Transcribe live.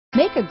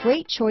Make a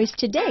great choice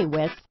today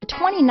with the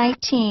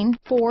 2019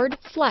 Ford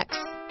Flex.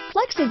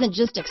 Flex isn't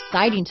just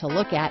exciting to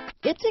look at,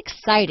 it's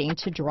exciting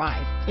to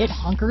drive. It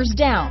hunkers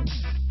down,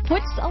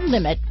 puts a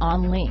limit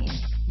on lean.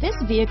 This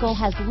vehicle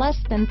has less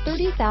than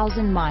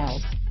 30,000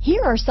 miles.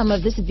 Here are some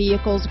of this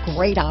vehicle's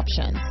great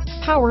options: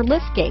 power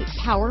liftgate,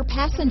 power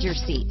passenger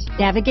seat,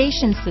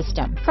 navigation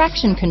system,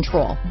 traction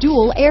control,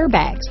 dual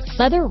airbags,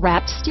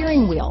 leather-wrapped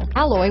steering wheel,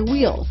 alloy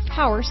wheels,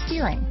 power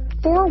steering,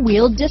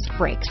 four-wheel disc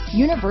brakes,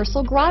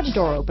 universal garage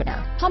door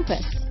opener,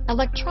 compass,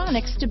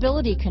 electronic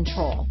stability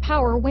control,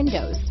 power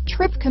windows,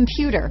 trip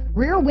computer,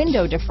 rear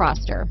window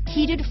defroster,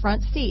 heated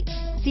front seats,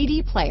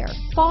 CD player,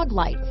 fog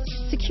lights,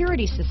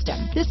 security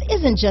system. This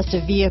isn't just a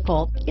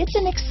vehicle, it's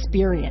an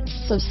experience.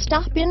 So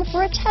stop in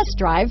for a test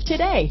drive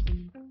today.